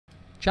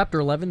Chapter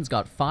 11's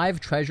got 5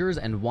 treasures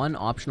and 1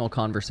 optional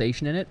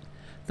conversation in it.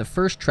 The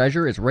first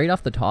treasure is right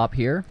off the top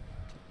here.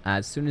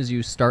 As soon as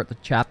you start the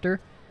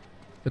chapter,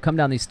 you'll come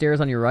down these stairs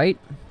on your right,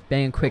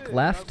 bang a quick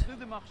left,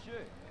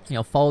 and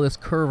you'll follow this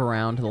curve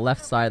around to the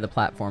left side of the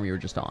platform you were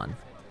just on.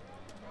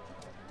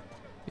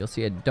 You'll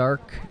see a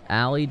dark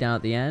alley down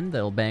at the end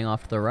that'll bang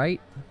off to the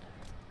right.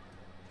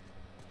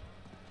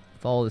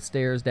 Follow the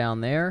stairs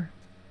down there,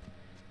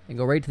 and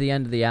go right to the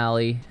end of the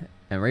alley,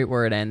 and right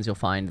where it ends you'll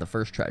find the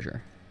first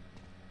treasure.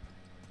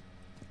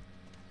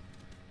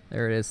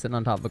 There it is, sitting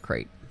on top of a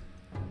crate.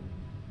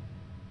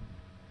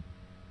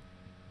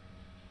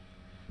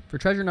 For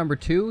treasure number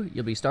 2,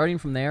 you'll be starting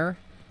from there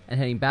and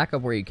heading back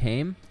up where you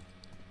came.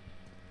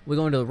 We'll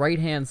go into the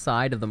right-hand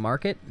side of the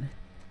market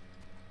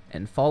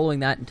and following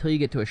that until you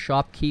get to a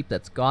shopkeep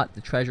that's got the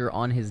treasure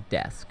on his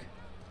desk.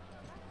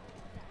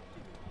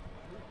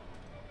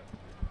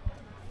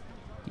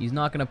 He's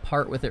not going to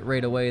part with it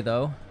right away,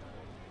 though.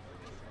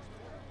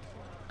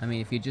 I mean,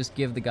 if you just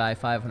give the guy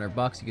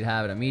 $500, you could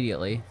have it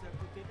immediately.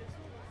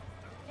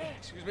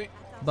 Excuse me.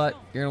 But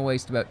you're going to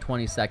waste about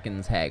 20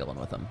 seconds haggling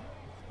with him.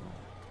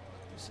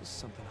 This is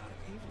something out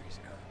of Avery's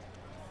era.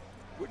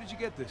 Where did you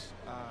get this?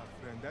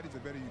 Friend, that is a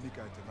very unique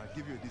item. I'll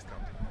give you a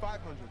discount. $500.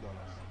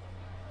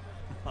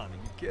 Are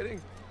you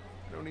kidding?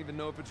 I don't even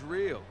know if it's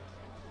real.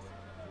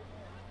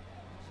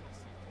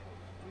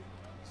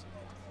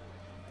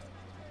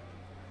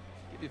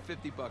 Give you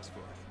 $50 for it.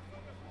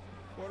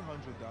 $400,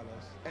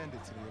 and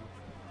it's real.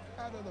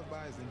 I don't know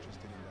buyers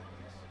interested in that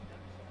piece.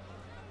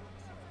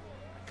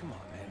 Come on,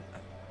 man.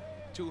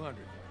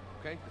 200.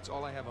 Okay, that's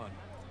all I have on.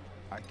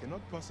 I cannot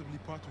possibly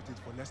part with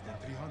it for less than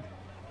 300.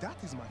 That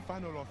is my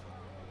final offer.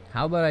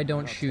 How about I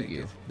don't I'll shoot take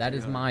you? it. That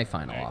is my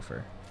final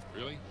offer.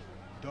 Really?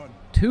 Done.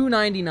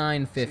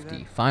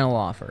 $299.50. Final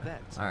offer.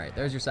 That's Alright,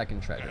 there's your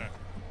second treasure.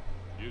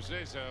 You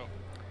say so.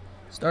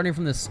 Starting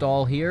from this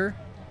stall here,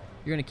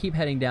 you're going to keep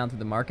heading down through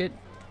the market.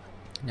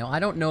 Now, I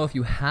don't know if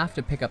you have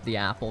to pick up the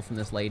apple from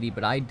this lady,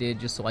 but I did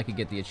just so I could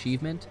get the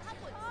achievement.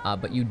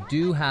 But you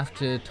do have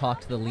to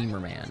talk to the lemur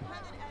man.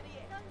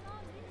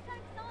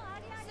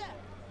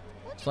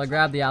 So I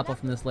grabbed the apple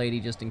from this lady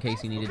just in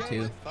case you needed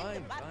to.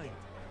 Fine.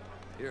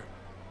 Here.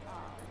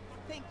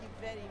 Thank you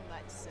very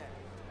much, sir.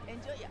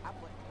 Enjoy your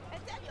apple.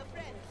 And tell your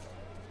friends.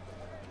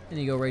 And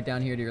you go right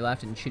down here to your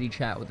left and chitty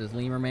chat with this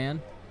lemur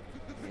man.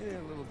 Hey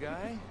there, little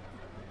guy.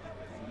 How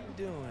you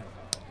doing?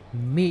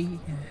 Me,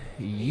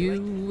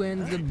 you,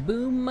 and the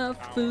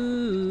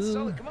boom-a-foo.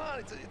 Sully, come on,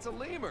 it's a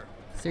lemur.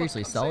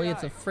 Seriously, Come on, Sully, say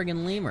it's a hi.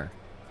 friggin' lemur.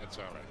 That's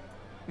all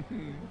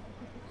right.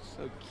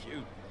 So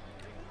cute.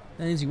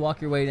 And as you walk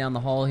your way down the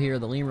hall here,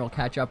 the lemur will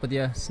catch up with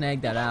you,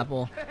 snag that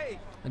apple. Hey,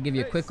 I'll give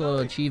you a quick little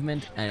Sully.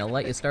 achievement, and it'll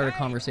let you start a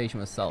conversation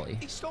with Sully.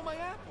 He stole my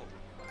apple.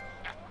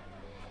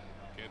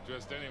 Can't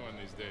trust anyone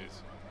these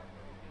days.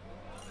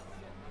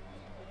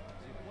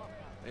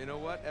 You know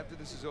what? After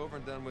this is over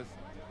and done with,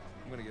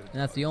 I'm gonna get it.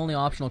 And that's the only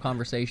optional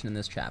conversation in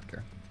this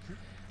chapter.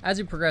 As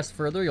you progress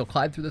further, you'll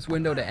climb through this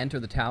window to enter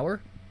the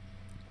tower.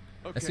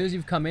 As soon as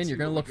you've come in, you're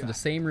going to look for the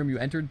same room you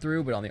entered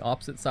through, but on the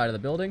opposite side of the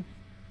building.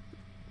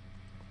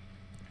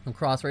 You'll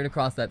cross right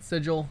across that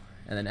sigil,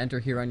 and then enter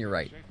here on your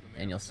right.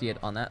 And you'll see it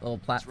on that little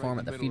platform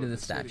at the feet of the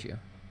statue.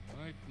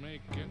 Might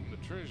make getting the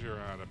treasure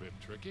out a bit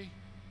tricky.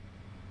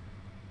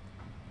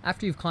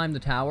 After you've climbed the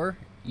tower,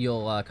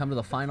 you'll come to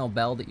the final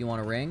bell that you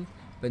want to ring.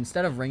 But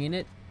instead of ringing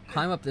it,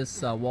 climb up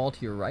this wall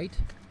to your right.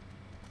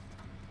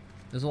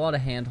 There's a lot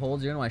of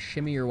handholds. You're going to want to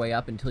shimmy your way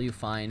up until you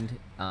find,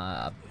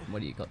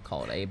 what do you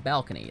call it, a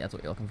balcony. That's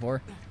what you're looking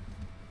for.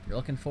 You're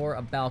looking for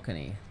a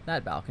balcony.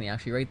 That balcony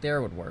actually right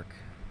there would work.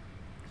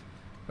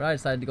 But I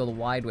decided to go the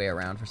wide way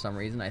around for some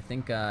reason. I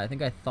think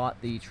I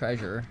thought the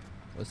treasure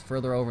was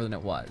further over than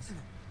it was.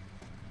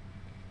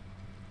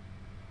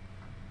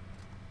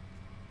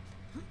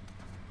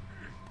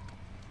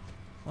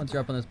 Once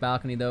you're up on this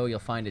balcony, though, you'll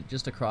find it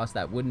just across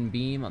that wooden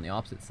beam on the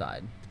opposite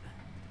side.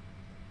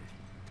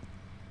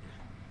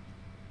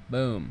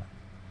 Boom.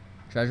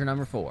 Treasure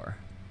number 4.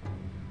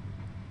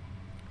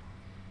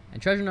 And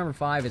treasure number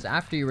 5 is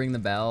after you ring the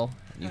bell,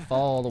 and you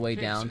fall all the way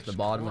down to the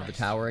bottom of the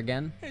tower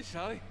again. Hey,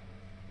 Sully.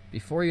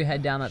 Before you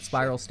head down that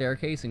spiral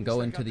staircase and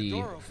go into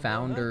the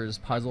Founder's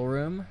Puzzle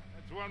Room,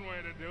 That's one way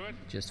to do it.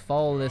 just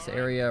follow this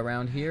area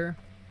around here,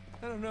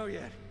 I don't know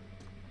yet.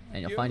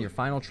 and you'll find your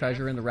final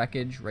treasure in the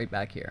wreckage right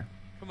back here.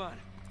 Come on.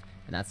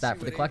 And that's that See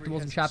for the what Avery collectibles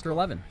has in in Chapter store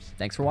 11. for us.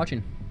 Thanks for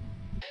watching.